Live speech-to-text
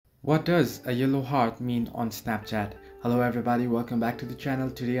What does a yellow heart mean on Snapchat? Hello everybody, welcome back to the channel.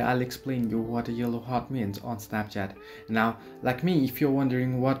 Today I'll explain you what a yellow heart means on Snapchat. Now, like me, if you're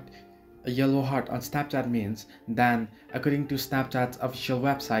wondering what a yellow heart on Snapchat means, then according to Snapchat's official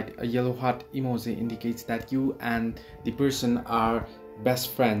website, a yellow heart emoji indicates that you and the person are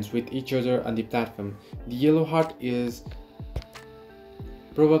best friends with each other on the platform. The yellow heart is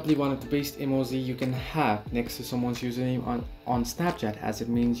probably one of the best emoji you can have next to someone's username on Snapchat, as it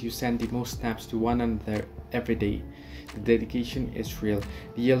means you send the most snaps to one another every day. The dedication is real.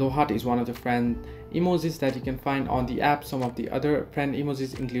 The yellow heart is one of the friend emojis that you can find on the app. Some of the other friend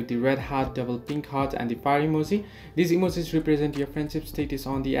emojis include the red heart, double pink heart, and the fire emoji. These emojis represent your friendship status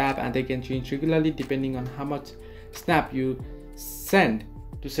on the app, and they can change regularly depending on how much snap you send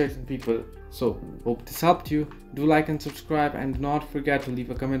to certain people. So hope this helped you. Do like and subscribe, and do not forget to leave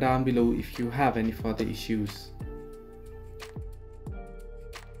a comment down below if you have any further issues.